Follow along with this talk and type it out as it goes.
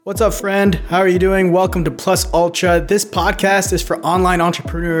What's up, friend? How are you doing? Welcome to Plus Ultra. This podcast is for online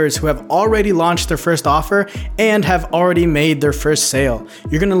entrepreneurs who have already launched their first offer and have already made their first sale.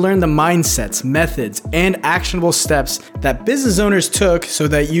 You're going to learn the mindsets, methods, and actionable steps that business owners took so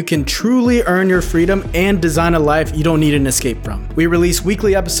that you can truly earn your freedom and design a life you don't need an escape from. We release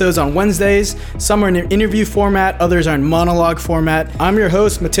weekly episodes on Wednesdays. Some are in an interview format, others are in monologue format. I'm your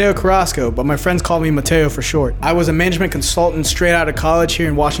host, Natalia Carrasco, but my friends call me Mateo for short. I was a management consultant straight out of college here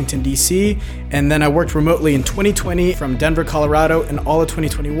in Washington, D.C., and then I worked remotely in 2020 from Denver, Colorado, and all of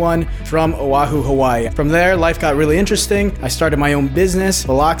 2021 from Oahu, Hawaii. From there, life got really interesting. I started my own business,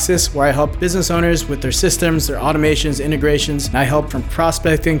 Veloxis, where I help business owners with their systems, their automations, integrations, and I help from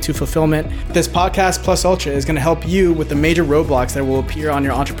prospecting to fulfillment. This podcast, Plus Ultra, is going to help you with the major roadblocks that will appear on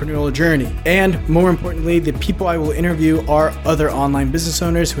your entrepreneurial journey. And more importantly, the people I will interview are other online business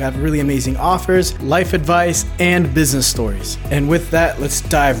owners who have really amazing offers, life advice, and business stories. And with that, let's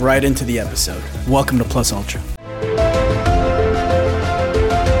dive right into the episode. Welcome to Plus Ultra.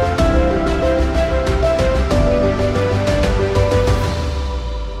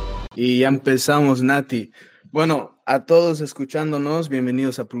 Y ya empezamos, Nati. Bueno, a todos escuchándonos,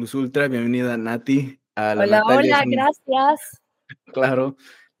 bienvenidos a Plus Ultra, bienvenida Nati. A la hola, Natalia hola, gracias. Claro,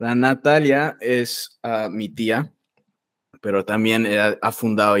 la Natalia es mi tía, pero también ha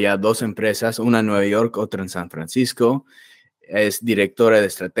fundado ya dos empresas, una en Nueva York, otra en San Francisco. Es directora de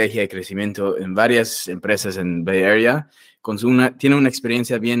estrategia y crecimiento en varias empresas en Bay Area. Tiene una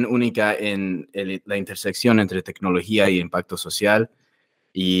experiencia bien única en la intersección entre tecnología y impacto social.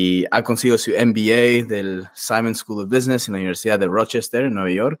 Y ha conseguido su MBA del Simon School of Business en la Universidad de Rochester, en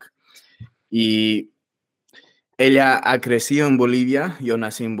Nueva York. Y ella ha crecido en Bolivia. Yo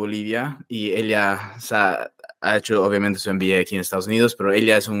nací en Bolivia y ella ha hecho obviamente su MBA aquí en Estados Unidos, pero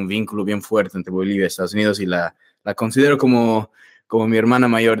ella es un vínculo bien fuerte entre Bolivia y Estados Unidos y la considero como mi hermana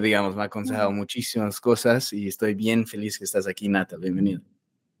mayor, digamos. Me ha aconsejado muchísimas cosas y estoy bien feliz que estás aquí, Nata. Bienvenida.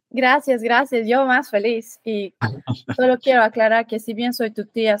 Gracias. Yo más feliz. Y solo quiero aclarar que si bien soy tu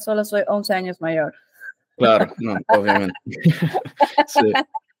tía, solo soy 11 años mayor. Claro, no, obviamente. Sí.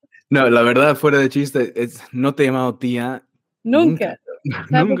 No, la verdad, fuera de chiste, no te he llamado tía. Nunca.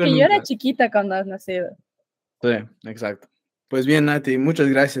 Nunca, porque yo era chiquita cuando has nacido. Sí, exacto. Pues bien, Nati, muchas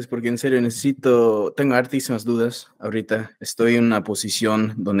gracias porque en serio tengo hartísimas dudas ahorita. Estoy en una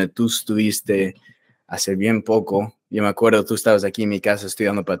posición donde tú estuviste hace bien poco. Yo me acuerdo, tú estabas aquí en mi casa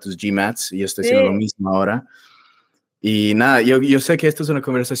estudiando para tus GMATs y yo estoy haciendo lo mismo ahora. Y nada, yo sé que esto es una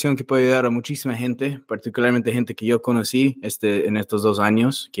conversación que puede ayudar a muchísima gente, particularmente gente que yo conocí en estos 2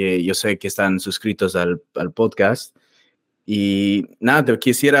 años, que yo sé que están suscritos al podcast. Y nada, te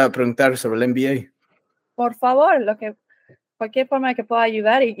quisiera preguntar sobre el MBA. Por favor, cualquier forma que pueda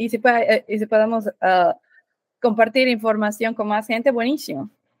ayudar y si podemos compartir información con más gente, buenísimo.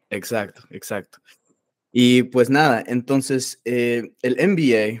 Exacto. Y pues nada, entonces el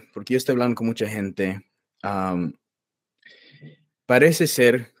MBA, porque yo estoy hablando con mucha gente, parece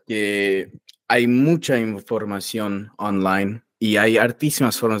ser que hay mucha información online y hay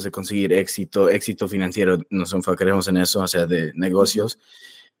hartísimas formas de conseguir éxito financiero, nos enfocaremos en eso, o sea, de negocios,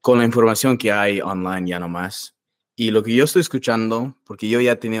 con la información que hay online ya nomás. Y lo que yo estoy escuchando, porque yo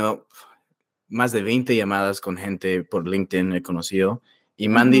ya he tenido más de 20 llamadas con gente por LinkedIn, he conocido, y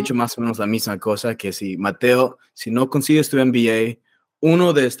me han dicho más o menos la misma cosa, que si, Mateo, si no consigues tu MBA,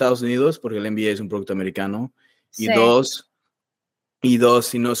 uno de Estados Unidos, porque el MBA es un producto americano, Sí. y dos,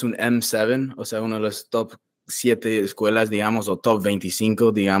 si no es un M7, o sea, uno de los top 7 escuelas, digamos, o top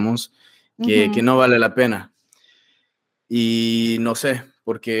 25, digamos, que no vale la pena. Y no sé,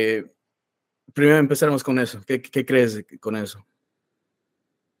 porque primero empezaremos con eso. ¿Qué crees con eso?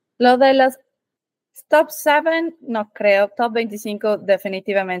 Lo de los top 7, no creo. Top 25,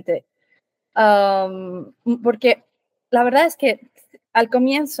 definitivamente. Porque la verdad es que al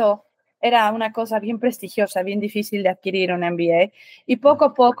comienzo era una cosa bien prestigiosa, bien difícil de adquirir un MBA. Y poco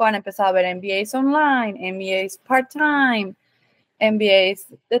a poco han empezado a ver MBAs online, MBAs part-time, MBAs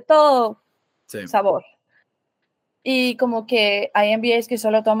de todo sabor. Y como que hay MBAs que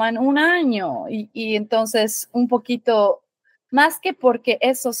solo toman 1 año. Y entonces un poquito, más que porque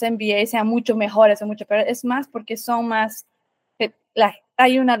esos MBAs sean mucho mejores o mucho peores, es más porque son más,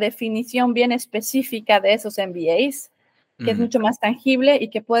 hay una definición bien específica de esos MBAs que es mucho más tangible y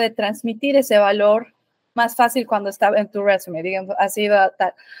que puede transmitir ese valor más fácil cuando está en tu resume. Digamos, ha sido,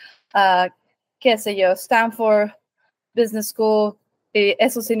 qué sé yo, Stanford Business School, y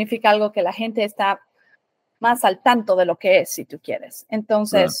eso significa algo que la gente está más al tanto de lo que es, si tú quieres.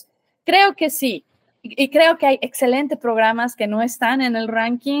 Entonces, creo que sí. y creo que hay excelentes programas que no están en el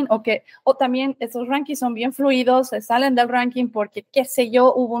ranking o también esos rankings son bien fluidos, se salen del ranking porque, qué sé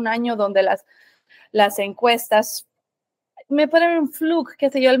yo, hubo un año donde las encuestas me ponen un fluke, qué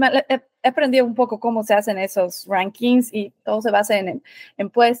sé yo, he aprendido un poco cómo se hacen esos rankings y todo se basa en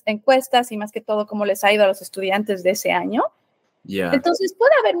encuestas y más que todo cómo les ha ido a los estudiantes de ese año. Yeah. Entonces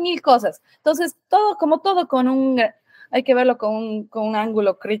puede haber mil cosas. Entonces todo hay que verlo con un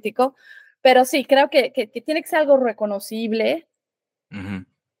ángulo crítico, pero sí, creo que tiene que ser algo reconocible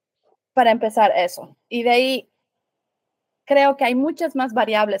para empezar eso. Y de ahí creo que hay muchas más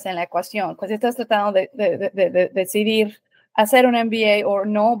variables en la ecuación. Pues si estás tratando de decidir hacer un MBA o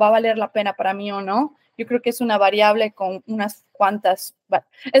no, va a valer la pena para mí o no. Yo creo que es una variable con unas cuantas,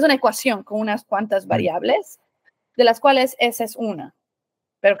 es una ecuación con unas cuantas variables, de las cuales esa es una,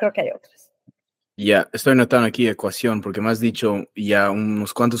 pero creo que hay otras. Ya, estoy notando aquí ecuación, porque me has dicho ya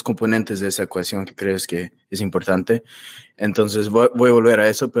unos cuantos componentes de esa ecuación que crees que es importante. Entonces voy a volver a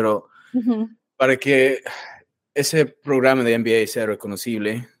eso, pero para que ese programa de MBA sea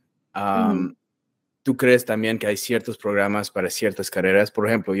reconocible, ¿tú crees también que hay ciertos programas para ciertas carreras? Por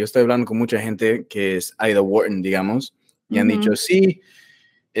ejemplo, yo estoy hablando con mucha gente que ha ido a Wharton, digamos, y han dicho, sí,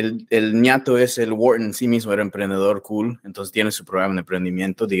 el ñato es el Wharton en sí mismo, era emprendedor cool, entonces tiene su programa de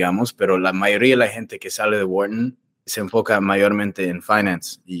emprendimiento, digamos, pero la mayoría de la gente que sale de Wharton se enfoca mayormente en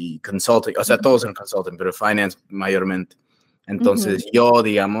finance y consulting, o sea, todos en consulting, pero finance mayormente. Entonces yo,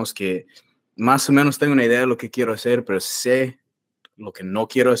 digamos que más o menos tengo una idea de lo que quiero hacer, pero sé lo que no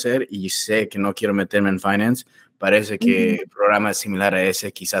quiero hacer y sé que no quiero meterme en finance. Parece que el programa similar a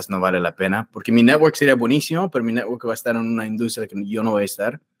ese quizás no vale la pena, porque mi network sería buenísimo, pero mi network va a estar en una industria que yo no voy a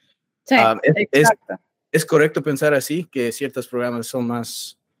estar. Sí, exacto. ¿Es correcto pensar así, que ciertos programas son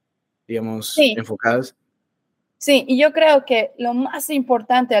más, digamos, Sí, enfocados? sí, y yo creo que lo más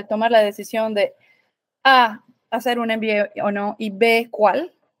importante al tomar la decisión de A, hacer un MBA o no, y B,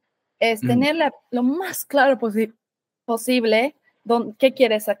 cuál, es tener lo más claro posible qué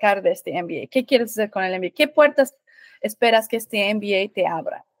quieres sacar de este MBA, qué quieres hacer con el MBA, qué puertas esperas que este MBA te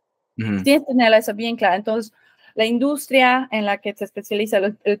abra. Tienes que tener eso bien claro. Entonces, la industria en la que se especializa,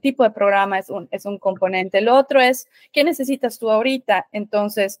 el tipo de programa es un componente. El otro es, ¿qué necesitas tú ahorita?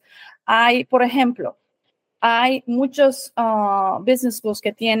 Entonces, por ejemplo, hay muchos business schools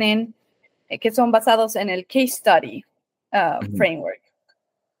que son basados en el case study framework.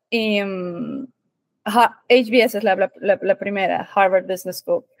 Y HBS es la primera, Harvard Business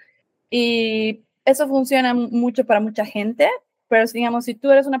School. Y eso funciona mucho para mucha gente, pero digamos, si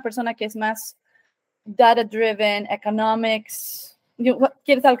tú eres una persona que es más data-driven, economics,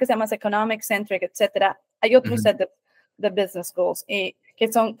 quieres algo que sea más economic-centric, etcétera, hay otro set de business schools y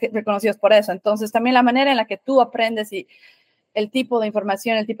que son reconocidos por eso. Entonces, también la manera en la que tú aprendes y el tipo de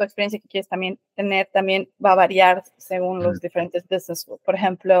información, el tipo de experiencia que quieres también tener, también va a variar según los diferentes business schools. Por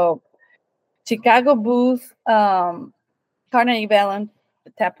ejemplo, Chicago Booth, Carnegie Mellon,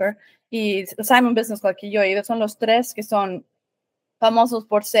 Tapper y Simon Business School que yo he ido, son los tres que son famosos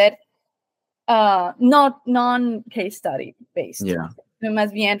por ser non-case study based,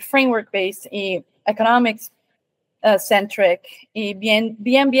 más bien framework based y economics centric y bien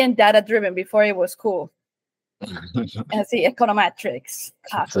data driven before it was cool. Así, econometrics,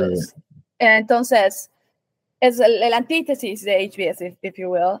 calculus. Entonces, es el antítesis de HBS, if you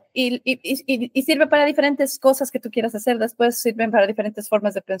will, y sirve para diferentes cosas que tú quieras hacer después, sirven para diferentes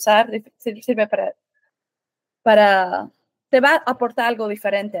formas de pensar, sirve te va a aportar algo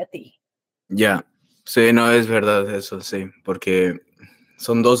diferente a ti. Ya, sí, no, es verdad eso, sí, porque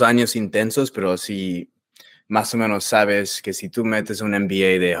son 2 años intensos, pero sí, más o menos sabes que si tú metes un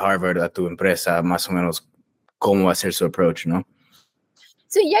MBA de Harvard a tu empresa, más o menos cómo va a ser su approach, ¿no?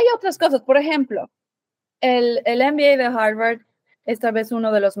 Sí, y hay otras cosas, por ejemplo, el MBA de Harvard es tal vez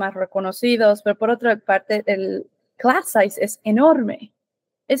uno de los más reconocidos, pero por otra parte, el class size es enorme,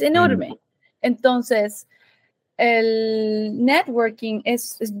 Entonces, el networking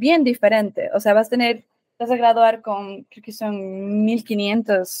es bien diferente. O sea, vas a graduar con, creo que son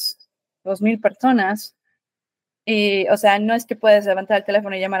 1,500, 2,000 personas. Y, o sea, no es que puedes levantar el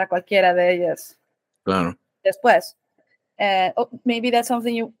teléfono y llamar a cualquiera de ellas. Claro. Después. Maybe that's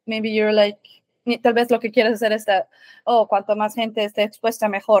something maybe you're like, tal vez lo que quieres hacer es, cuanto más gente esté expuesta,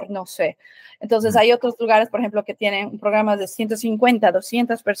 mejor, no sé. Entonces, hay otros lugares, por ejemplo, que tienen programas de 150,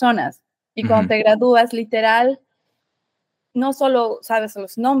 200 personas. Y cuando te gradúas, literal, no solo sabes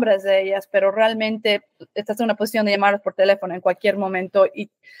los nombres de ellas, pero realmente estás en una posición de llamarlos por teléfono en cualquier momento y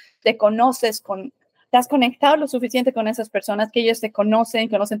te has conectado lo suficiente con esas personas que ellos te conocen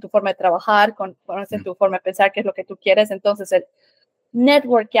tu forma de trabajar, conocen tu forma de pensar, qué es lo que tú quieres. Entonces,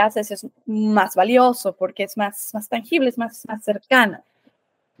 network que haces es más valioso porque es más tangible, es más cercano.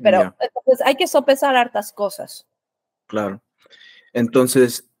 Pero entonces hay que sopesar hartas cosas. Claro.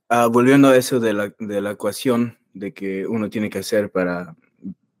 Entonces, volviendo a eso de la ecuación de que uno tiene que hacer para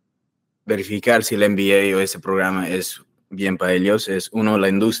verificar si el MBA o ese programa es bien para ellos, es uno, la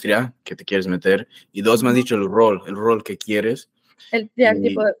industria que te quieres meter, y dos, me has dicho el rol que quieres. El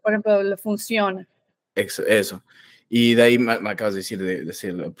tipo de, por ejemplo, la función. Eso. Y de ahí me acabas de decir,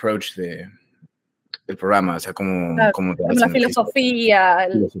 el approach del programa, o sea, cómo te La filosofía,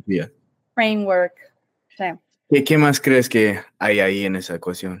 el framework. Sí. ¿Qué más crees que hay ahí en esa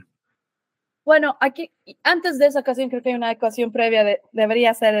ecuación? Bueno, aquí, antes de esa ecuación, creo que hay una ecuación previa de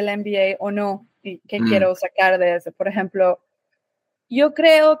debería ser el MBA o no, y qué quiero sacar de eso. Por ejemplo, yo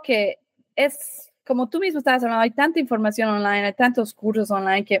creo que es, como tú mismo estabas hablando, hay tanta información online, hay tantos cursos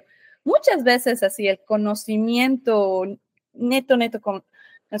online que muchas veces así el conocimiento, neto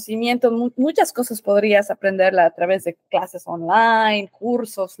conocimiento, muchas cosas podrías aprenderla a través de clases online,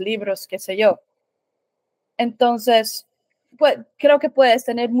 cursos, libros, qué sé yo. Entonces, pues, creo que puedes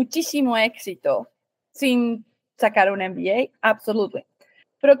tener muchísimo éxito sin sacar un MBA, absolutamente.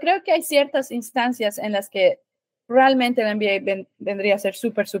 Pero creo que hay ciertas instancias en las que realmente el MBA vendría a ser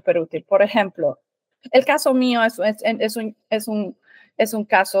súper, súper útil. Por ejemplo, el caso mío es un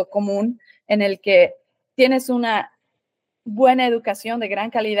caso común en el que tienes una buena educación de gran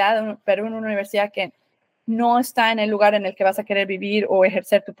calidad, pero en una universidad que no está en el lugar en el que vas a querer vivir o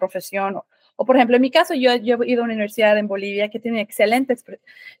ejercer tu profesión. O por ejemplo, en mi caso, yo he ido a una universidad en Bolivia que tiene excelente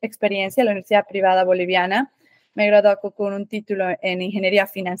experiencia, la Universidad Privada Boliviana. Me he graduado con un título en ingeniería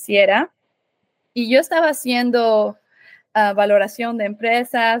financiera y yo estaba haciendo valoración de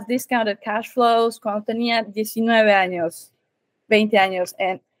empresas, discounted cash flows, cuando tenía 19 años, 20 años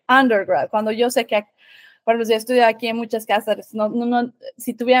en undergrad, cuando yo sé que, por ejemplo, si estudio aquí en muchas casas,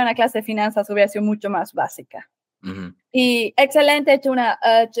 si tuviera una clase de finanzas hubiera sido mucho más básica. Uh-huh. Y excelente, he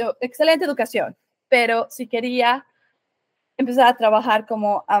hecho excelente educación, pero si quería empezar a trabajar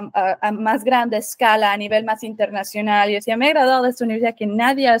como a más grande escala, a nivel más internacional, y decía, me he graduado de esta universidad que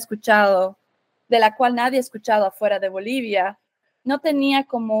nadie ha escuchado, de la cual nadie ha escuchado afuera de Bolivia, no tenía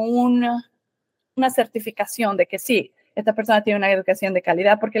como una certificación de que sí, esta persona tiene una educación de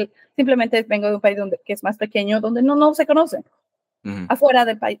calidad, porque simplemente vengo de un país que es más pequeño, donde no se conoce. Uh-huh. Afuera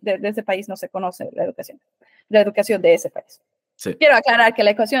de ese país no se conoce la educación de ese país. Sí. Quiero aclarar que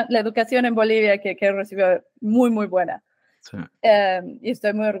la educación en Bolivia que recibió muy, muy buena. Sí. Y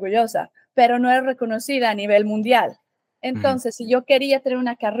estoy muy orgullosa, pero no es reconocida a nivel mundial. Entonces, si yo quería tener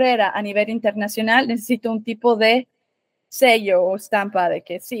una carrera a nivel internacional, necesito un tipo de sello o estampa de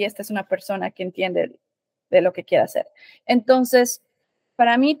que sí, esta es una persona que entiende de lo que quiere hacer. Entonces,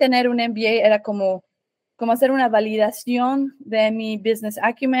 para mí tener un MBA era como hacer una validación de mi business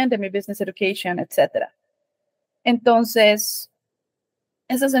acumen, de mi business education, etc. Entonces,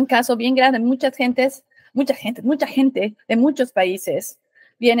 eso es un caso bien grande. Mucha gente de muchos países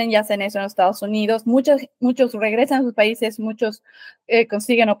vienen y hacen eso en los Estados Unidos. Muchos regresan a sus países, muchos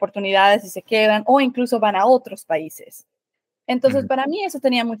consiguen oportunidades y se quedan, o incluso van a otros países. Entonces, para mí eso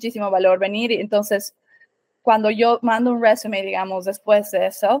tenía muchísimo valor venir. Y entonces, cuando yo mando un resumen, digamos, después de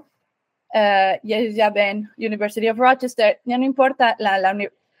eso, y ellos ya ven University of Rochester, ya no importa la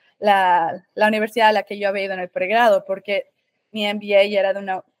universidad a la que yo había ido en el pregrado, porque mi MBA ya era de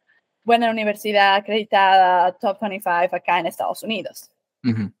una buena universidad acreditada, top 25 acá en Estados Unidos.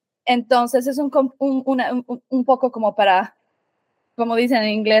 Uh-huh. Entonces es un poco como para, como dicen en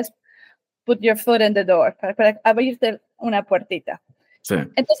inglés, put your foot in the door, para abrirte una puertita. Sí.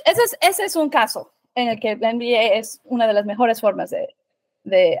 Entonces ese es un caso en el que el MBA es una de las mejores formas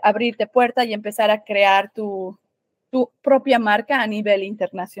de abrirte puerta y empezar a crear tu propia marca a nivel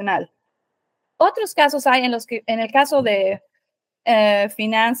internacional. Otros casos hay en el caso de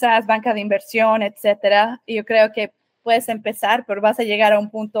finanzas, banca de inversión, etcétera, y yo creo que puedes empezar, pero vas a llegar a un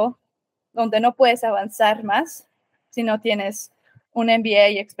punto donde no puedes avanzar más si no tienes un MBA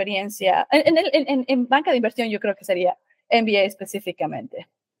y experiencia. En banca de inversión yo creo que sería MBA específicamente.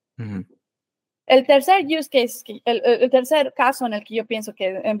 Uh-huh. El tercer use case, el tercer caso en el que yo pienso que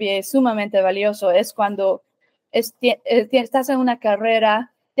el MBA es sumamente valioso es cuando estás en una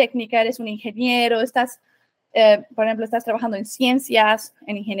carrera técnica, eres un ingeniero, por ejemplo, estás trabajando en ciencias,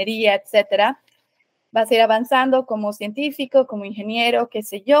 en ingeniería, etcétera. Vas a ir avanzando como científico, como ingeniero, qué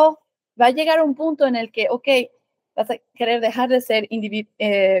sé yo. Va a llegar un punto en el que, vas a querer dejar de ser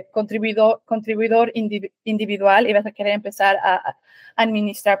contribuidor individual y vas a querer empezar a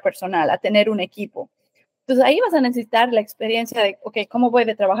administrar personal, a tener un equipo. Entonces ahí vas a necesitar la experiencia de, ¿cómo voy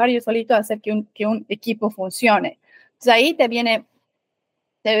de trabajar yo solito a hacer que un equipo funcione? Entonces ahí te viene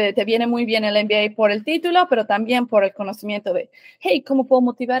te viene muy bien el MBA por el título, pero también por el conocimiento de, hey, ¿cómo puedo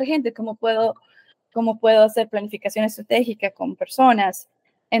motivar gente? ¿Cómo puedo hacer planificación estratégica con personas?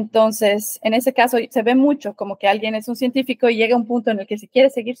 Entonces, en ese caso, se ve mucho como que alguien es un científico y llega a un punto en el que si quiere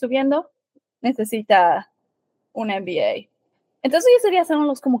seguir subiendo, necesita un MBA. Entonces, ellos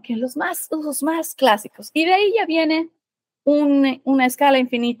serían como que los más clásicos. Y de ahí ya viene una escala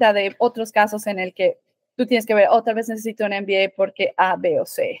infinita de otros casos en el que tú tienes que ver, otra vez necesito un MBA porque A, B o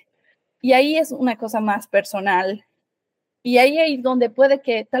C. Y ahí es una cosa más personal. Y ahí es donde puede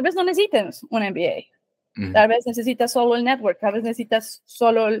que tal vez no necesites un MBA. Tal vez necesitas solo el network, tal vez necesitas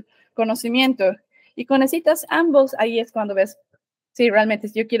solo el conocimiento. Y cuando necesitas ambos, ahí es cuando ves, sí, realmente,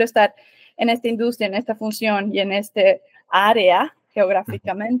 si yo quiero estar en esta industria, en esta función y en este área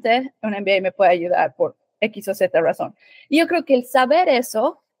geográficamente, un MBA me puede ayudar por X o Z razón. Y yo creo que el saber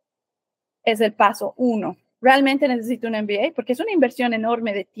eso es el paso 1. Realmente necesito un MBA porque es una inversión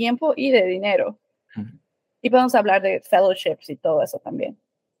enorme de tiempo y de dinero. Y podemos hablar de fellowships y todo eso también.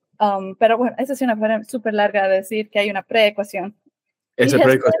 Pero bueno, esa es una forma súper larga de decir que hay una preecuación. Esa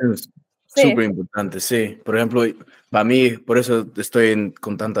preecuación es sí, súper importante, sí. Por ejemplo, para mí, por eso estoy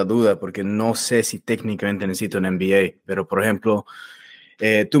con tanta duda, porque no sé si técnicamente necesito un MBA, pero por ejemplo,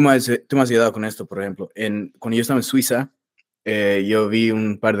 tú me has ayudado con esto, por ejemplo. Cuando yo estaba en Suiza, yo vi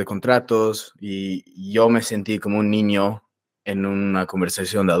un par de contratos y yo me sentí como un niño en una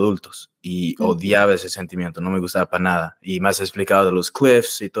conversación de adultos y odiaba ese sentimiento, no me gustaba para nada. Y me has explicado de los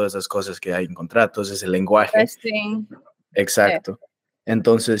cliffs y todas esas cosas que hay en contratos, ese lenguaje. Exacto.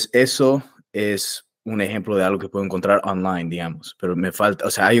 Entonces, eso es un ejemplo de algo que puedo encontrar online, digamos, pero me falta, o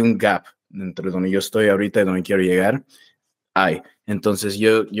sea, hay un gap entre donde yo estoy ahorita y donde quiero llegar. Entonces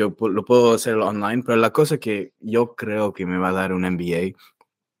yo lo puedo hacer online, pero la cosa que yo creo que me va a dar un MBA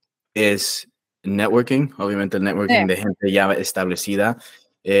es networking, obviamente el networking de gente ya establecida.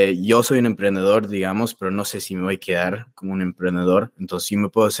 Yo soy un emprendedor, digamos, pero no sé si me voy a quedar como un emprendedor. Entonces sí me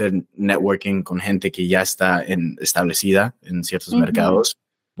puedo hacer networking con gente que ya está establecida en ciertos mercados.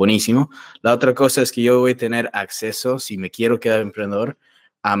 Buenísimo. La otra cosa es que yo voy a tener acceso, si me quiero quedar emprendedor,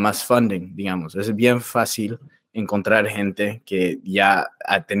 a más funding, digamos. Es bien fácil encontrar gente que ya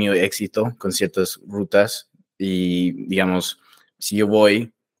ha tenido éxito con ciertas rutas y, digamos, si yo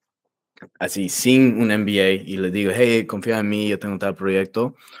voy así sin un MBA y le digo, hey, confía en mí, yo tengo tal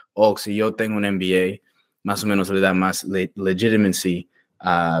proyecto, o si yo tengo un MBA, más o menos le da más legitimacy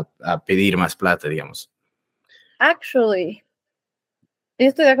a pedir más plata, digamos. Actually,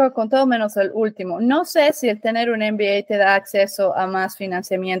 estoy de acuerdo con todo menos el último. No sé si el tener un MBA te da acceso a más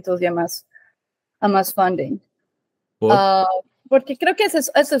financiamientos y a más funding. Porque creo que ese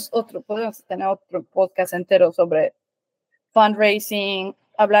es otro, podemos tener otro podcast entero sobre fundraising,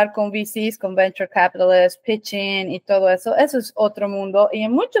 hablar con VCs, con venture capitalists, pitching y todo eso. Eso es otro mundo. Y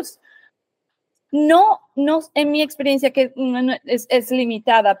en muchos, no en mi experiencia que es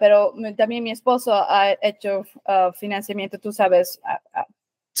limitada, pero también mi esposo ha hecho financiamiento, tú sabes,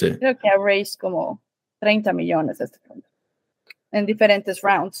 sí. Creo que ha raised como 30 millones a este punto en diferentes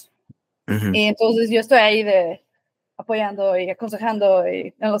rounds. Y entonces yo estoy ahí apoyando y aconsejando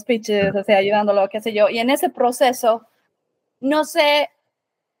y en los pitches, o sea, ayudándolo, qué sé yo. Y en ese proceso, no sé,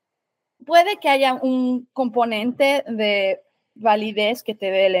 puede que haya un componente de validez que te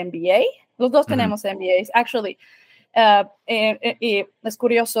dé el MBA. Los dos tenemos MBAs. Actually, y es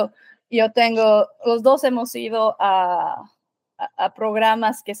curioso, los dos hemos ido a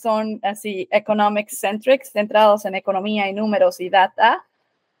programas que son así economic centric, centrados en economía y números y data.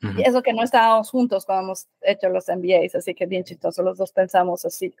 Y eso que no estábamos juntos cuando hemos hecho los MBAs, así que bien chistoso, los dos pensamos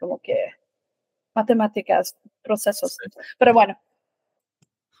así como que matemáticas, procesos. Sí. Pero bueno,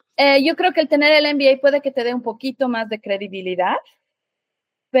 yo creo que el tener el MBA puede que te dé un poquito más de credibilidad,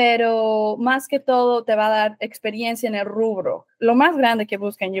 pero más que todo te va a dar experiencia en el rubro. Lo más grande que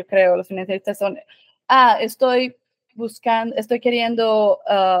buscan, yo creo, los financiistas son, estoy queriendo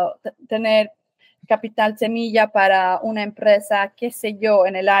tener capital semilla para una empresa, qué sé yo,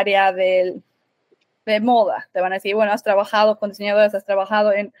 en el área de moda. Te van a decir, bueno, has trabajado con diseñadores, has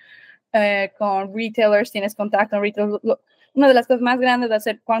trabajado con retailers, tienes contacto en retail. Una de las cosas más grandes de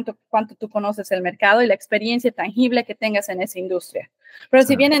hacer cuánto tú conoces el mercado y la experiencia tangible que tengas en esa industria. Pero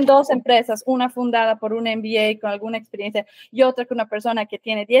si vienen dos empresas, una fundada por un MBA con alguna experiencia y otra con una persona que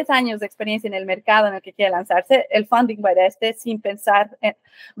tiene 10 años de experiencia en el mercado en el que quiere lanzarse, el funding va a ir sin pensar,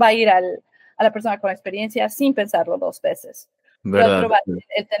 va a ir a la persona con experiencia sin pensarlo 2 veces. ¿Verdad? El otro va a ser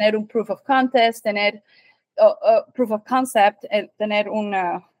el tener un proof of contest, proof of concept, el tener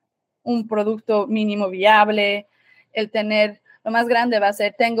un producto mínimo viable, el tener Lo más grande va a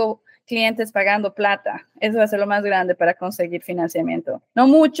ser, tengo clientes pagando plata. Eso va a ser lo más grande para conseguir financiamiento. No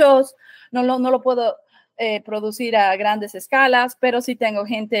muchos, no lo puedo producir a grandes escalas, pero sí tengo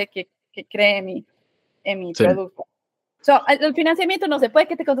gente que cree en mi Sí. producto. So, el financiamiento no se puede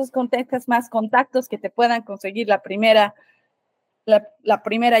que te contactes más contactos que te puedan conseguir la primera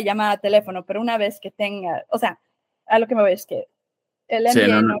llamada a teléfono, pero una vez que tenga, o sea, a lo que me voy es que el Sí,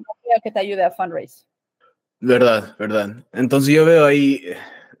 MBA no, no creo que te ayude a fundraise. verdad, verdad. Entonces yo veo ahí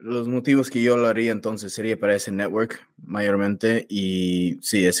los motivos que yo lo haría entonces sería para ese network mayormente y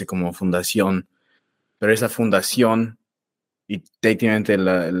sí, ese como fundación, pero esa fundación y técnicamente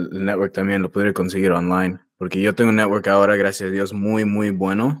el network también lo podría conseguir online, porque yo tengo un network ahora, gracias a Dios, muy, muy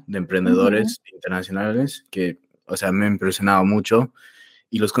bueno de emprendedores internacionales que, o sea, me ha impresionado mucho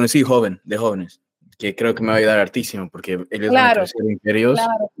y los conocí de jóvenes, que creo que me va a ayudar hartísimo porque ellos van a Claro, crecer imperios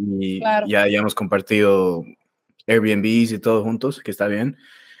claro, y claro. ya hemos compartido Airbnbs y todo juntos, que está bien,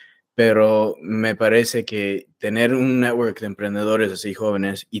 pero me parece que tener un network de emprendedores así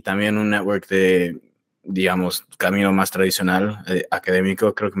jóvenes y también un network de, digamos, camino más tradicional,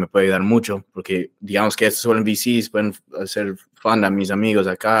 académico, creo que me puede ayudar mucho, porque digamos que estos son VCs, pueden hacer fund a mis amigos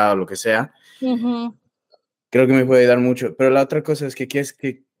acá o lo que sea, creo que me puede ayudar mucho, pero la otra cosa es que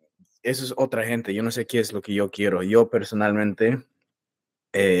eso es otra gente, yo no sé qué es lo que yo quiero, yo personalmente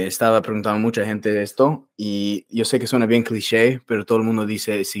estaba preguntando a mucha gente de esto y yo sé que suena bien cliché, pero todo el mundo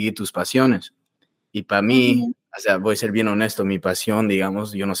dice seguir tus pasiones. Y para mí, o sea, voy a ser bien honesto, mi pasión,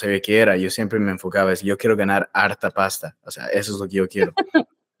 digamos, yo no sabía qué era, yo siempre me enfocaba, es yo quiero ganar harta pasta, o sea, eso es lo que yo quiero.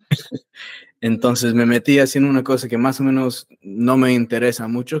 Entonces me metí haciendo una cosa que más o menos no me interesa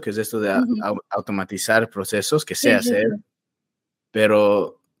mucho, que es esto de automatizar procesos, que sé Sí, sí, hacer, sí.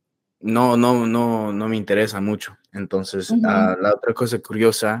 pero no me interesa mucho. Entonces, la otra cosa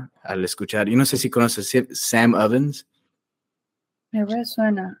curiosa al escuchar, yo no sé si conoces Sam Ovens, Me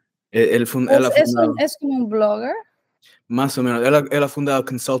resuena. él ha fundado, Es como un blogger. más o menos, él ha fundado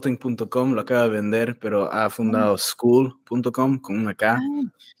consulting.com, lo acaba de vender, pero ha fundado school.com con una K.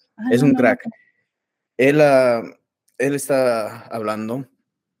 Ah, Es no, un no, no. crack. Él está hablando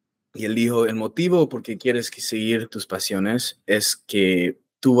y él dijo, el motivo por qué quieres seguir tus pasiones es que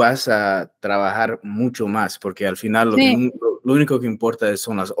tú vas a trabajar mucho más, porque al final Sí, lo único que importa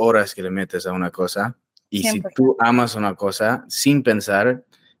son las horas que le metes a una cosa. Y si tú 100%. amas una cosa, sin pensar,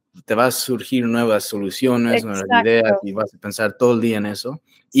 te vas a surgir nuevas soluciones, nuevas ideas, Exacto. y vas a pensar todo el día en eso,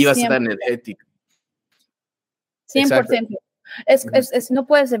 y vas a estar 100%. energético. Exacto. 100%. Ujú. No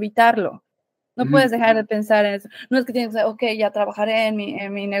puedes evitarlo. No Ujú. puedes dejar de pensar en eso. No es que tienes que decir, ok, ya trabajaré en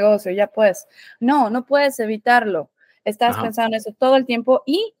mi negocio, ya pues. No, no puedes evitarlo. Estás Ajá. pensando en eso todo el tiempo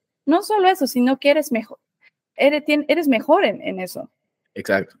y no solo eso, sino que eres mejor, eres mejor en eso.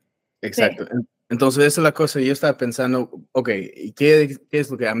 Exacto, Sí. exacto. Entonces, esa es la cosa. Yo estaba pensando, ok, ¿y qué es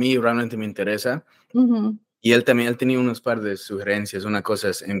lo que a mí realmente me interesa? Ujú, Y él tenía unos par de sugerencias. Una cosa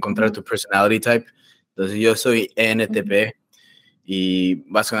es encontrar ujú, tu personality type. Entonces, yo soy ujú. ENTP y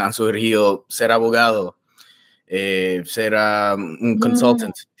básicamente han surgido ser abogado, ser un Mm,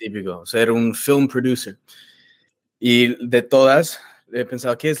 consultant típico, ser un film producer. Y de todas, he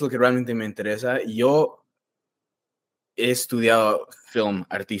pensado, ¿qué es lo que realmente me interesa? Y yo he estudiado film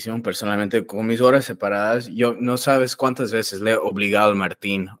artísimo personalmente con mis horas separadas. Yo no sabes cuántas veces le he obligado al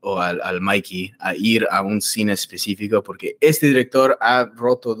Martín o al Mikey a ir a un cine específico porque este director ha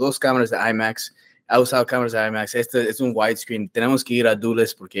roto 2 cámaras de IMAX, ha usado cámaras de IMAX, este es un widescreen, tenemos que ir a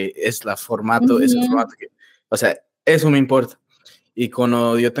Dules porque es es el ujú. formato que, o sea, eso me importa. Y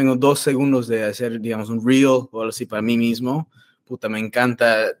cuando yo tengo 2 segundos de hacer, digamos, un reel o algo así para mí mismo, puta, me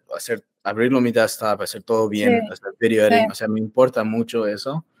encanta abrirlo mi desktop, hacer todo Sí, bien, hacer video sí. editing, o sea, me importa mucho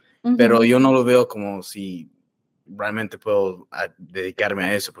eso, pero Ujú. yo no lo veo como si realmente puedo dedicarme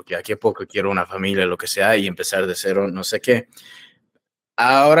a eso, porque aquí a poco quiero una familia, lo que sea, y empezar de cero, no sé qué.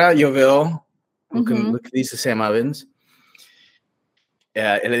 Ahora yo veo Ujú. lo que dice Sam Evans.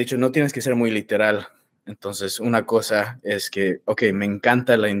 Él ha dicho, no tienes que ser muy literal. Entonces, una cosa es que, ok, me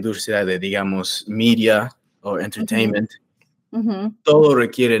encanta la industria de, digamos, media o Ujú. entertainment. Ujú. Todo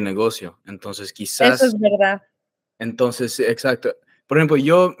requiere negocio. Eso es verdad. Exacto. Por ejemplo,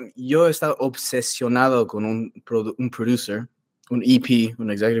 yo he estado obsesionado con un producer, un EP,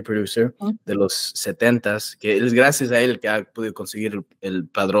 un executive producer Ujú. de los 70s, que es gracias a él que ha podido conseguir el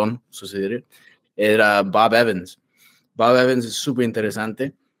padrón, suceder. Era Bob Evans. Bob Evans es súper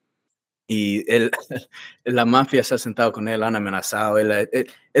interesante y la mafia se ha sentado con él, han amenazado.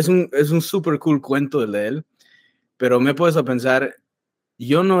 Es un súper cool cuento el de él, pero me he puesto a pensar,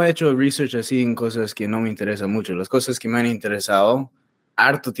 yo no he hecho research así en cosas que no me interesan mucho. Las cosas que me han interesado,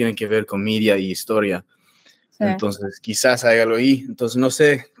 harto tienen que ver con media y historia. Entonces, quizás hay algo ahí. Entonces, no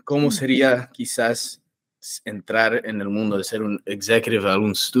sé cómo sería quizás entrar en el mundo de ser un executive de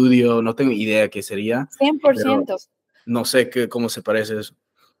algún estudio. No tengo idea qué sería. 100%. No sé cómo se parece eso.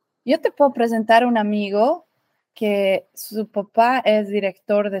 Yo te puedo presentar a un amigo que su papá es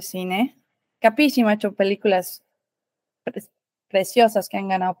director de cine. Capísimo, ha hecho películas preciosas que han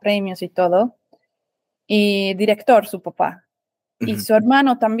ganado premios y todo. Y director, su papá. Y su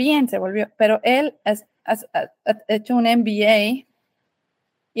hermano también se volvió, pero él ha hecho un MBA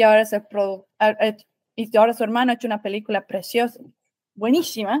y ahora y ahora su hermano ha hecho una película preciosa,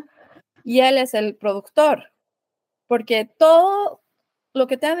 buenísima, y él es el productor, porque todo lo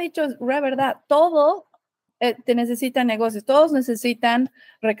que te ha dicho es verdad, todo te necesita negocios, todos necesitan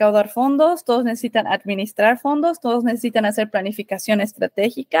recaudar fondos, todos necesitan administrar fondos, todos necesitan hacer planificación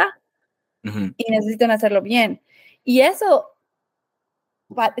estratégica y necesitan hacerlo bien. Y eso,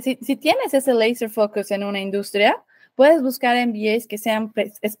 si tienes ese laser focus en una industria, puedes buscar MBAs que sean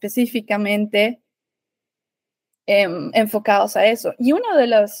específicamente enfocados a eso. Y uno de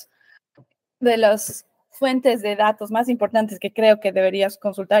las fuentes de datos más importantes que creo que deberías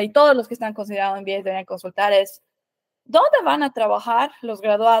consultar, y todos los que están considerados MBAs deberían consultar, es dónde van a trabajar los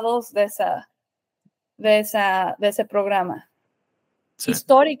graduados de ese programa. Sí.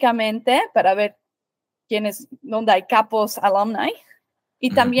 Históricamente, para ver dónde hay capos alumni, y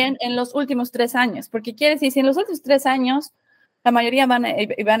también en los últimos 3 años, porque quiere decir, si en los últimos 3 años la mayoría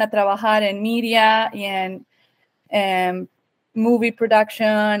van a trabajar en media y en movie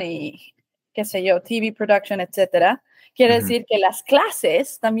production y qué sé yo, TV production, etcétera, quiere decir que las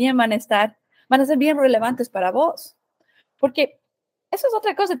clases también van a ser bien relevantes para vos, porque eso es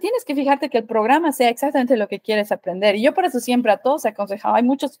otra cosa, tienes que fijarte que el programa sea exactamente lo que quieres aprender, y yo por eso siempre a todos he aconsejado, hay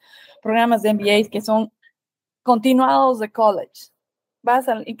muchos programas de MBAs que son continuados de college,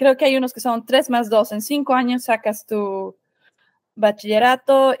 y creo que hay unos que son 3+2, en 5 años sacas tu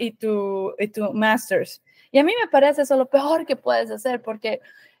bachillerato y tu master's. Y a mí me parece eso lo peor que puedes hacer, porque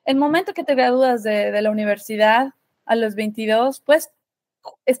el momento que te gradúas de la universidad a los 22, pues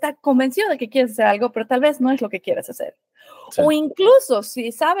está convencido de que quieres hacer algo, pero tal vez no es lo que quieres hacer. Sí. O incluso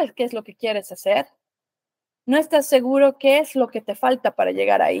si sabes qué es lo que quieres hacer, no estás seguro qué es lo que te falta para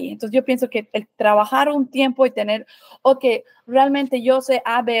llegar ahí. Entonces yo pienso que el trabajar un tiempo y tener, realmente yo sé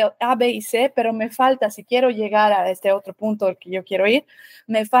A, B y C, pero me falta, si quiero llegar a este otro punto al que yo quiero ir,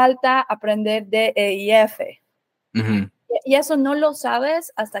 me falta aprender D, E y F. Y eso no lo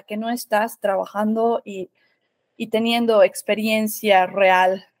sabes hasta que no estás trabajando y teniendo experiencia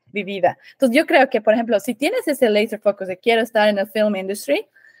real vivida. Entonces yo creo que, por ejemplo, si tienes ese laser focus de quiero estar en el film industry,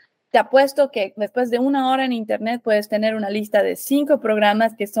 te apuesto que después de 1 hora en internet puedes tener una lista de 5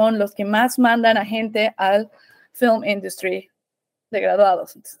 programas que son los que más mandan a gente al film industry de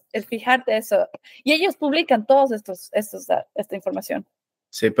graduados. Entonces, el fijarte eso. Y ellos publican todos esta información.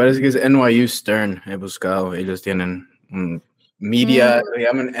 Sí, parece que es NYU Stern, he buscado. Ellos tienen media, le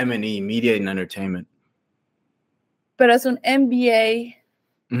llaman M&E, Media and Entertainment. Pero es un MBA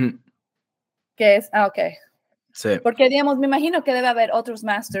que es, ok. Sí. Porque, digamos, me imagino que debe haber otros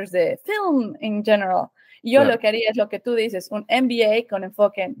masters de film en general. Y yo lo que haría es lo que tú dices, un MBA con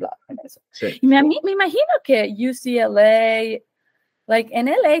enfoque en eso. Sí. Y me imagino que UCLA, en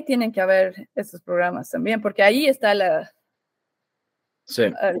LA tienen que haber estos programas también, porque ahí está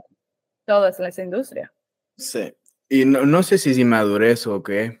toda esa industria. Sí. Y no sé si es inmadurez o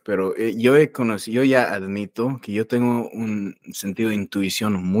qué, pero yo ya admito que yo tengo un sentido de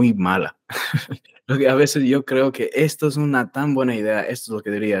intuición muy mala. Porque a veces yo creo que esto es una tan buena idea, esto es lo que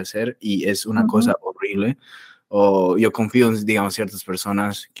debería hacer, y es una cosa horrible. O yo confío en, digamos, ciertas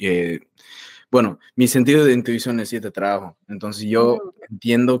personas que, bueno, mi sentido de intuición necesita trabajo. Entonces yo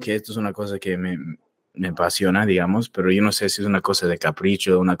entiendo que esto es una cosa que me apasiona, digamos, pero yo no sé si es una cosa de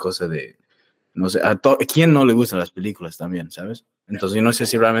capricho, una cosa de... No sé, ¿a quién no le gustan las películas también, sabes? Entonces yo no sé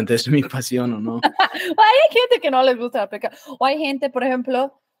si realmente es mi pasión o no. Hay gente que no les gusta la película. O hay gente, por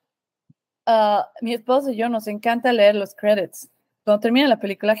ejemplo, mi esposo y yo nos encanta leer los credits. Cuando termina la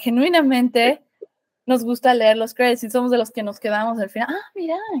película, genuinamente nos gusta leer los credits y somos de los que nos quedamos al final.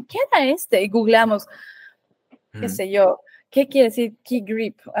 Mira, ¿qué era este? Y googleamos, qué sé yo, ¿qué quiere decir key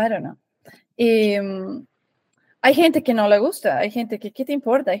grip? I don't know. Y hay gente que no le gusta, hay gente que, ¿qué te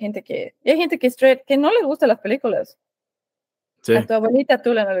importa? Hay gente que que no le gustan las películas. Sí. A tu abuelita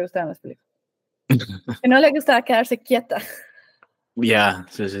Tula no le gustaban las películas. Que no le gustaba quedarse quieta. Ya,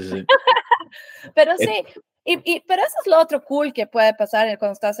 sí. Pero sí, pero eso es lo otro cool que puede pasar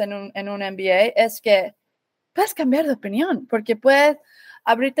cuando estás en un MBA, es que puedes cambiar de opinión, porque puedes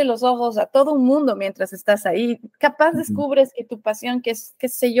abrirte los ojos a todo un mundo mientras estás ahí. Capaz descubres que tu pasión, que es, qué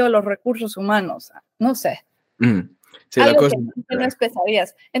sé yo, los recursos humanos, no sé. Sí, la Algo cosa. que no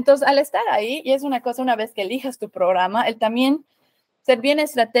esperarías. Entonces, al estar ahí, y es una cosa, una vez que elijas tu programa, el también ser bien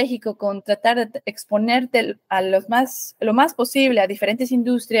estratégico con tratar de exponerte a lo más posible a diferentes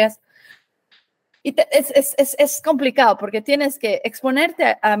industrias. Y es complicado porque tienes que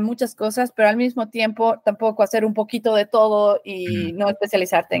exponerte a muchas cosas, pero al mismo tiempo tampoco hacer un poquito de todo y no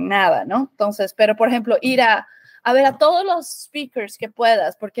especializarte en nada, ¿no? Entonces, pero por ejemplo, ir a ver a todos los speakers que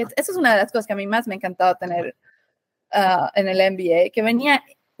puedas, porque esa es una de las cosas que a mí más me ha encantado tener en el MBA, que venía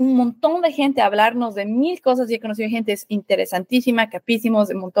un montón de gente a hablarnos de mil cosas y he conocido gente interesantísima, capísimos,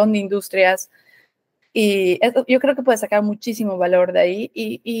 de un montón de industrias. Y yo creo que puedes sacar muchísimo valor de ahí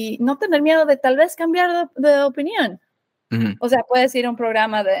y no tener miedo de tal vez cambiar de opinión. O sea, puedes ir a un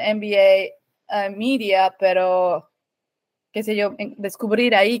programa de MBA Media, pero, qué sé yo,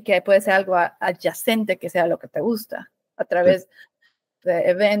 descubrir ahí que puede ser algo adyacente que sea lo que te gusta a través de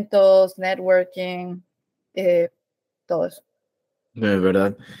eventos, networking, todo eso. De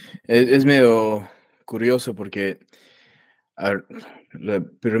verdad. Es medio curioso porque a ver, la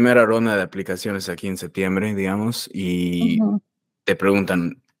primera ronda de aplicaciones aquí en septiembre, digamos, y te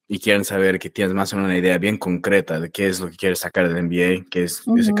preguntan y quieren saber que tienes más o menos una idea bien concreta de qué es lo que quieres sacar del MBA, qué es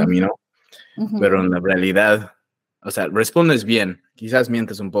ese camino, pero en la realidad, o sea, respondes bien, quizás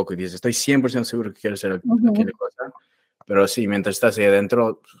mientes un poco y dices, estoy 100% seguro que quieres hacer aquella cosa, pero sí, mientras estás ahí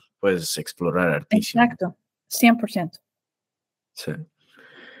adentro, puedes explorar hartísimo. Exacto, 100%. Sí.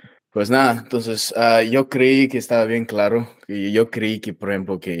 Pues nada, entonces yo creí que estaba bien claro, y yo creí que, por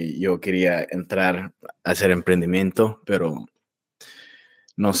ejemplo, que yo quería entrar a hacer emprendimiento, pero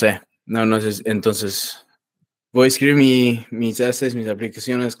no sé, no sé, entonces voy a escribir mis assets, mis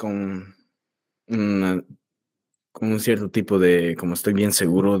aplicaciones una- con un cierto tipo de, como estoy bien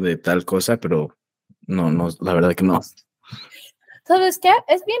seguro de tal cosa, pero no, la verdad que no. ¿Sabes qué?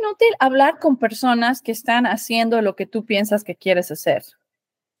 Es bien útil hablar con personas que están haciendo lo que tú piensas que quieres hacer.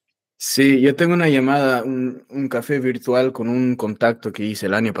 Sí, yo tengo una llamada, un café virtual con un contacto que hice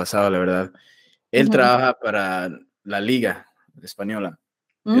el año pasado, la verdad. Él trabaja para la Liga Española.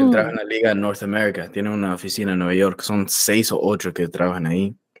 Él trabaja en la Liga North America. Tiene una oficina en Nueva York. Son 6 o 8 que trabajan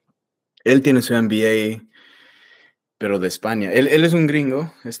ahí. Él tiene su MBA, pero de España. Él es un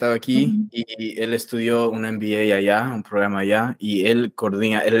gringo, estaba aquí y él estudió un MBA allá, un programa allá, y él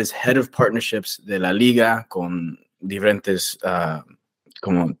coordina, él es Head of Partnerships de la Liga con diferentes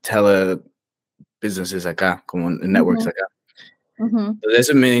como businesses acá, como networks acá. Entonces,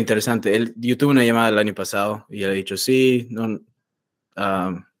 eso es medio interesante. Yo tuve una llamada el año pasado y él ha dicho, sí, no,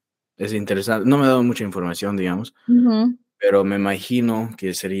 es interesante. No me ha dado mucha información, digamos, pero me imagino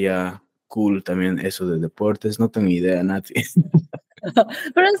que sería cool también eso de deportes. No tengo idea, Nati.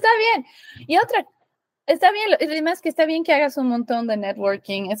 Pero está bien. Y otra, está bien, y además que está bien que hagas un montón de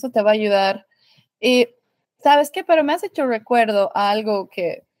networking, eso te va a ayudar. Y, ¿sabes qué? Pero me has hecho recuerdo a algo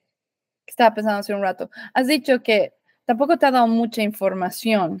que estaba pensando hace un rato. Has dicho que tampoco te ha dado mucha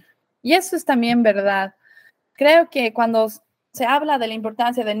información. Y eso es también verdad. Creo que cuando se habla de la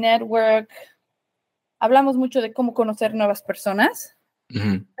importancia de network, hablamos mucho de cómo conocer nuevas personas,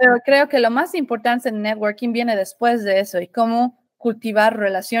 pero creo que lo más importante en networking viene después de eso y cómo cultivar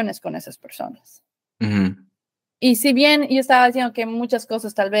relaciones con esas personas. Y si bien yo estaba diciendo que muchas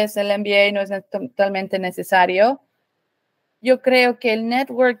cosas tal vez el MBA no es totalmente necesario, yo creo que el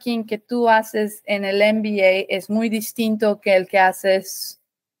networking que tú haces en el MBA es muy distinto que el que haces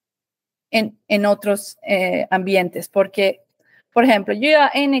en otros ambientes, porque, por ejemplo, yo iba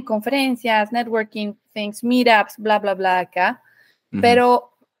a N conferencias, networking things, meetups, bla, bla, bla acá,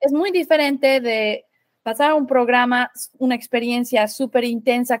 pero es muy diferente de pasar un programa, una experiencia súper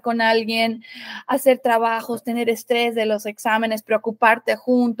intensa con alguien, hacer trabajos, tener estrés de los exámenes, preocuparte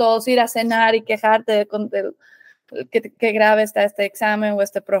juntos, ir a cenar y quejarte de que grave está este examen o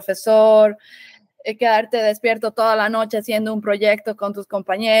este profesor, quedarte despierto toda la noche haciendo un proyecto con tus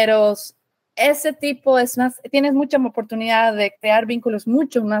compañeros. Ese tipo es más, tienes mucha oportunidad de crear vínculos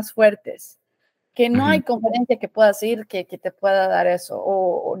mucho más fuertes, que no hay conferencia que puedas ir que te pueda dar eso,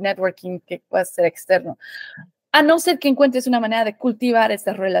 o networking que pueda ser externo, a no ser que encuentres una manera de cultivar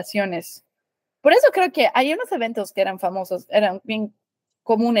estas relaciones. Por eso creo que hay unos eventos que eran famosos, eran bien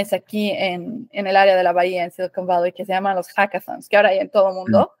comunes aquí en el área de la Bahía, en Silicon Valley, que se llaman los hackathons, que ahora hay en todo el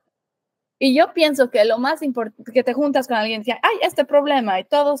mundo. Y yo pienso que lo más importante, que te juntas con alguien y decía, hay este problema, y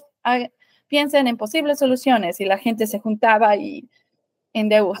todos piensan en posibles soluciones, y la gente se juntaba y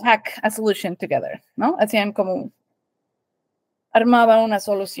they will hack a solution together, ¿no? Hacían como, armaban una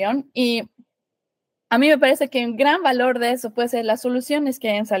solución, y a mí me parece que un gran valor de eso puede ser las soluciones que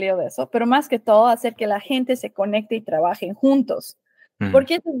hayan salido de eso, pero más que todo hacer que la gente se conecte y trabajen juntos.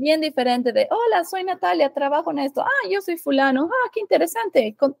 Porque es bien diferente de, hola, soy Natalia, trabajo en esto. Ah, yo soy fulano. Ah, qué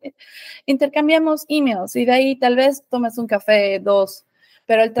interesante. Intercambiamos emails y de ahí tal vez tomes un café, dos.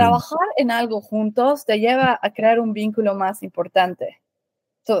 Pero el trabajar en algo juntos te lleva a crear un vínculo más importante.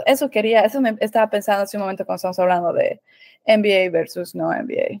 So, eso me estaba pensando hace un momento cuando estamos hablando de MBA versus no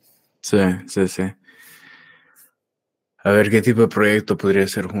MBA. Sí, sí, sí. A ver, ¿qué tipo de proyecto podría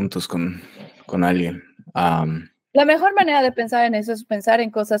hacer juntos con alguien? La mejor manera de pensar en eso es pensar en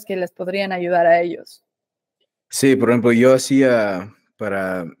cosas que les podrían ayudar a ellos. Sí, por ejemplo, yo hacía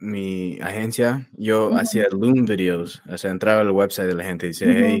para mi agencia, yo hacía Loom videos, o sea, entraba al website de la gente y decía,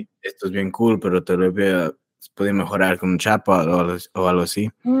 hey, esto es bien cool, pero te lo puede mejorar con un chatbot o algo así,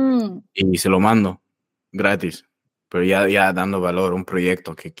 y se lo mando gratis, pero ya dando valor a un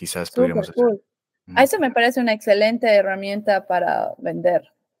proyecto que quizás podríamos Súper hacer. cool. A eso me parece una excelente herramienta para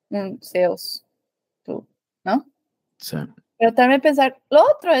vender un sales tool, ¿no? Sí. Pero también pensar, lo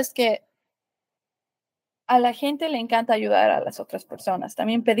otro es que a la gente le encanta ayudar a las otras personas,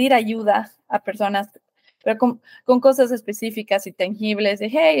 también pedir ayuda a personas, pero con cosas específicas y tangibles, de,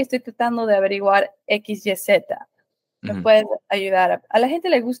 hey, estoy tratando de averiguar X, Y, Z. ¿Me puedes ayudar? A la gente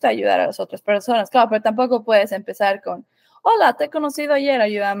le gusta ayudar a las otras personas, claro, pero tampoco puedes empezar con, hola, te he conocido ayer,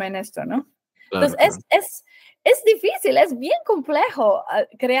 ayúdame en esto, ¿no? Claro, Entonces, es difícil, es bien complejo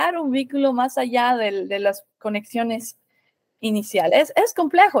crear un vínculo más allá de las conexiones iniciales. Es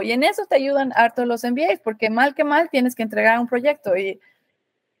complejo y en eso te ayudan harto los MBAs, porque mal que mal tienes que entregar un proyecto y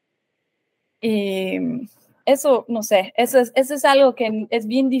eso, no sé, eso es algo que es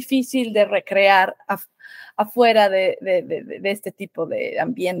bien difícil de recrear afuera de este tipo de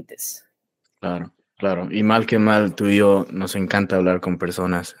ambientes. claro, claro. Y mal que mal, tú y yo nos encanta hablar con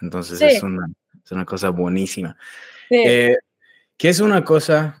personas, entonces es Sí, una cosa buenísima. sí. ¿Qué es una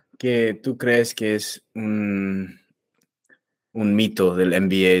cosa que tú crees que es un mito del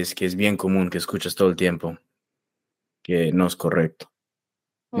MBA, que es bien común, que escuchas todo el tiempo, que no es correcto,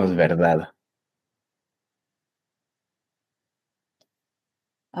 no es verdad?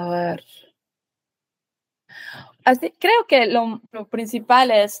 A ver. Creo que lo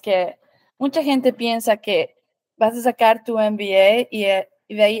principal es que mucha gente piensa que vas a sacar tu MBA y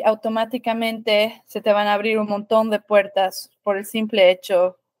de ahí automáticamente se te van a abrir un montón de puertas por el simple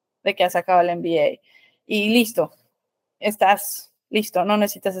hecho de que has sacado el MBA. Y listo, estás listo, no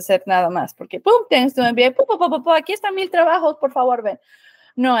necesitas hacer nada más, porque ¡pum! Tienes tu MBA, ¡pum, pum, pum, pum! Aquí están 1000 trabajos, por favor, ven.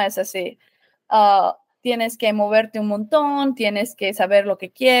 No es así. Tienes que moverte un montón, tienes que saber lo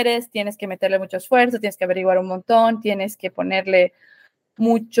que quieres, tienes que meterle mucho esfuerzo, tienes que averiguar un montón, tienes que ponerle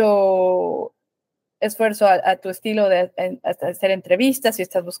mucho esfuerzo a tu estilo de hacer entrevistas si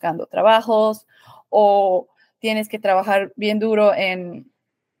estás buscando trabajos, o tienes que trabajar bien duro en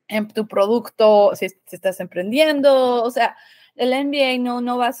tu producto si estás emprendiendo. O sea, el MBA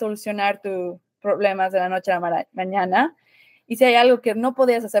no va a solucionar tus problemas de la noche a la mañana. Y si hay algo que no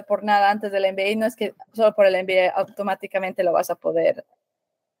podías hacer por nada antes del MBA, no es que solo por el MBA automáticamente lo vas a poder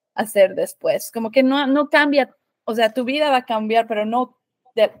hacer después. Como que no cambia, o sea, tu vida va a cambiar, pero no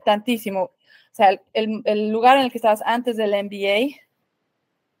tantísimo. O sea, el lugar en el que estabas antes del MBA,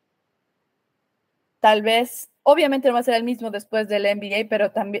 tal vez, obviamente no va a ser el mismo después del MBA,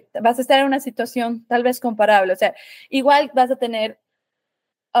 pero también vas a estar en una situación tal vez comparable. O sea, igual vas a tener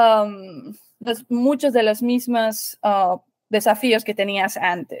muchos de los mismos desafíos que tenías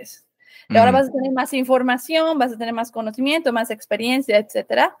antes. Y ahora vas a tener más información, vas a tener más conocimiento, más experiencia,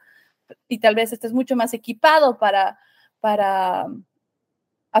 etcétera. Y tal vez estés mucho más equipado para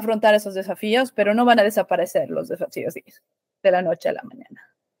afrontar esos desafíos, pero no van a desaparecer los desafíos de la noche a la mañana.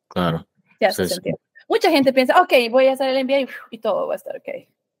 Claro. ¿Te hace sentido? Mucha gente piensa, ok, voy a hacer el MBA y todo va a estar ok.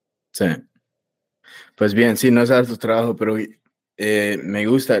 Sí. Pues bien, sí, no es alto trabajo, pero me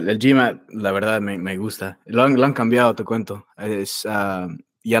gusta. El GMAT, la verdad, me gusta. Lo han cambiado, te cuento.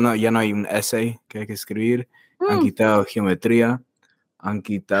 Ya no hay un essay que hay que escribir. Han quitado geometría. ¿Han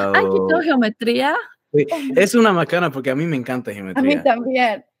quitado geometría? Sí, es una macana porque a mí me encanta A mí geometría.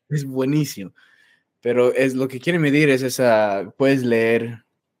 también. Es buenísimo. Pero es lo que quiere medir es puedes leer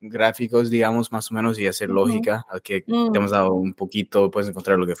gráficos, digamos, más o menos, y hacer lógica, al que te hemos dado un poquito, puedes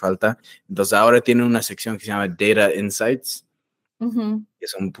encontrar lo que falta. Entonces ahora tiene una sección que se llama Data Insights, que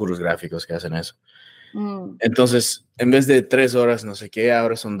son puros gráficos que hacen eso. Entonces, en vez de 3 horas, no sé qué,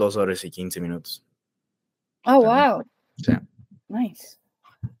 ahora son 2 horas y 15 minutos. Oh, wow. Sí. Nice.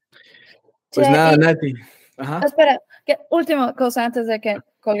 Pues Che, nada, Nati. Ajá. espera, última cosa antes de que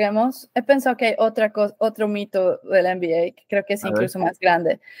colguemos. He pensado que hay otro mito del MBA, que creo que es A ver. incluso más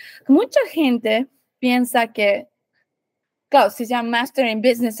grande. Mucha gente piensa que, claro, si se llama Master in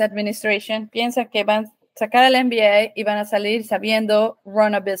Business Administration, piensa que sacar el MBA y van a salir sabiendo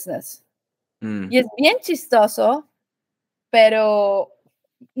run a business. Y es bien chistoso, pero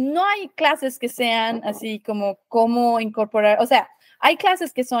no hay clases que sean así como cómo incorporar, o sea, hay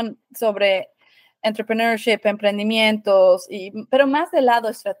clases que son sobre entrepreneurship, emprendimientos, pero más del lado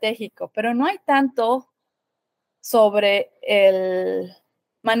estratégico, pero no hay tanto sobre el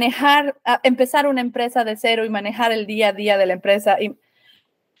empezar una empresa de cero y manejar el día a día de la empresa,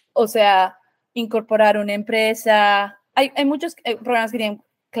 o sea, incorporar una empresa. Hay muchos programas que tienen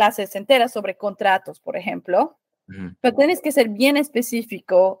clases enteras sobre contratos, por ejemplo, pero tienes que ser bien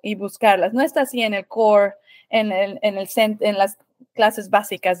específico y buscarlas. No está así en el core, en las clases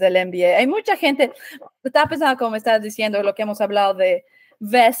básicas del MBA. Hay mucha gente, estaba pensando como me estás diciendo, lo que hemos hablado de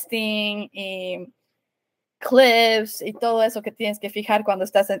vesting y cliffs y todo eso que tienes que fijar cuando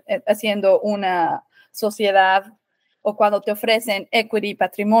estás haciendo una sociedad o cuando te ofrecen equity,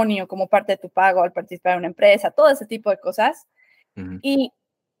 patrimonio como parte de tu pago al participar en una empresa, todo ese tipo de cosas. Y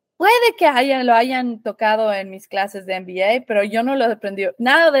puede que lo hayan tocado en mis clases de MBA, pero yo no lo he aprendido.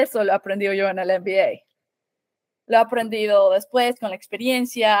 Nada de eso lo he aprendido yo en el MBA. Lo he aprendido después con la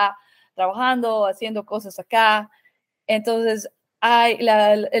experiencia, trabajando, haciendo cosas acá. Entonces,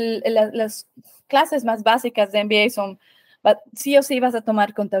 las clases más básicas de MBA son, sí o sí vas a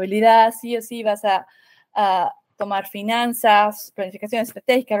tomar contabilidad, sí o sí vas a tomar finanzas, planificación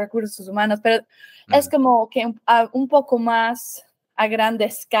estratégica, recursos humanos, pero es como que un poco más a grande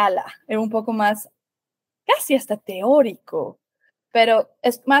escala, es un poco más, casi hasta teórico, pero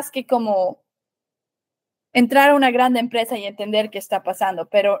es más que como entrar a una gran empresa y entender qué está pasando,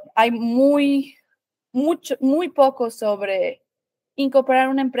 pero hay muy poco sobre incorporar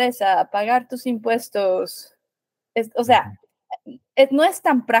una empresa, pagar tus impuestos. O sea, no es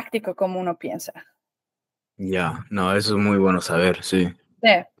tan práctico como uno piensa. Ya, no, eso es muy bueno saber, sí.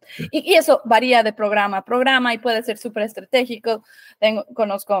 Sí. Y eso varía de programa a programa y puede ser súper estratégico.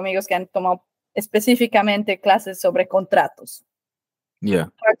 Conozco amigos que han tomado específicamente clases sobre contratos.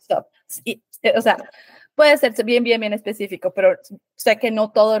 Ya. O sea, puede ser bien específico, pero sé que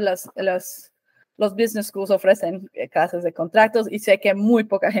no todos los business schools ofrecen clases de contratos y sé que muy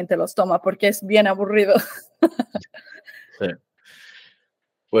poca gente los toma porque es bien aburrido. Sí.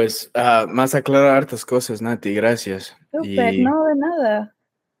 Pues más aclarar hartas cosas, Nati, gracias. Súper, no de nada.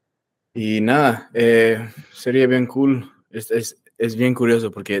 Y nada, sería bien cool. Es bien curioso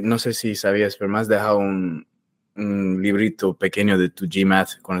porque no sé si sabías, pero me has dejado un librito pequeño de tu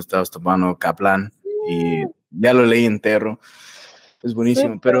GMAT cuando estabas tomando Kaplan y ya lo leí entero. Es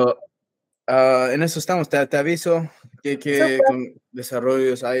buenísimo, Súper. pero en eso estamos. Te aviso que con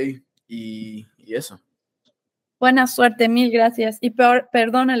desarrollos hay y eso. Buena suerte, mil gracias. Y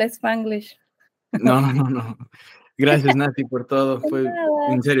perdona el Spanglish. No. Gracias, Nati, por todo. Fue, Nada.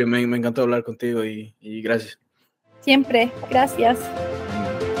 en serio, me encantó hablar contigo y gracias. Siempre, gracias.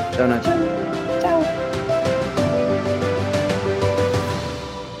 Chao, Nati.